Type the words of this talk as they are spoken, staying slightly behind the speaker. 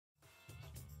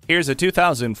Here's a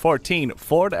 2014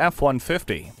 Ford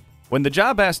F-150. When the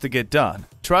job has to get done,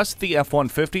 trust the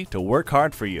F-150 to work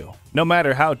hard for you. No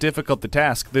matter how difficult the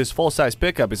task, this full-size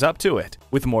pickup is up to it,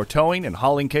 with more towing and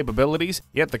hauling capabilities,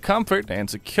 yet the comfort and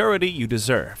security you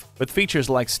deserve. With features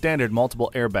like standard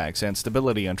multiple airbags and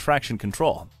stability and traction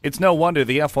control, it's no wonder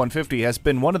the F-150 has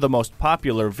been one of the most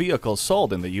popular vehicles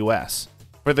sold in the U.S.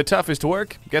 For the toughest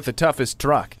work, get the toughest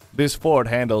truck. This Ford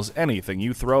handles anything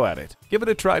you throw at it. Give it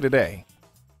a try today.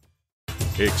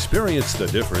 Experience the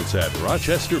difference at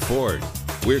Rochester Ford.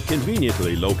 We're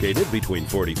conveniently located between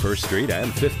 41st Street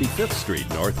and 55th Street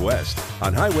Northwest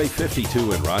on Highway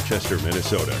 52 in Rochester,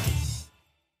 Minnesota.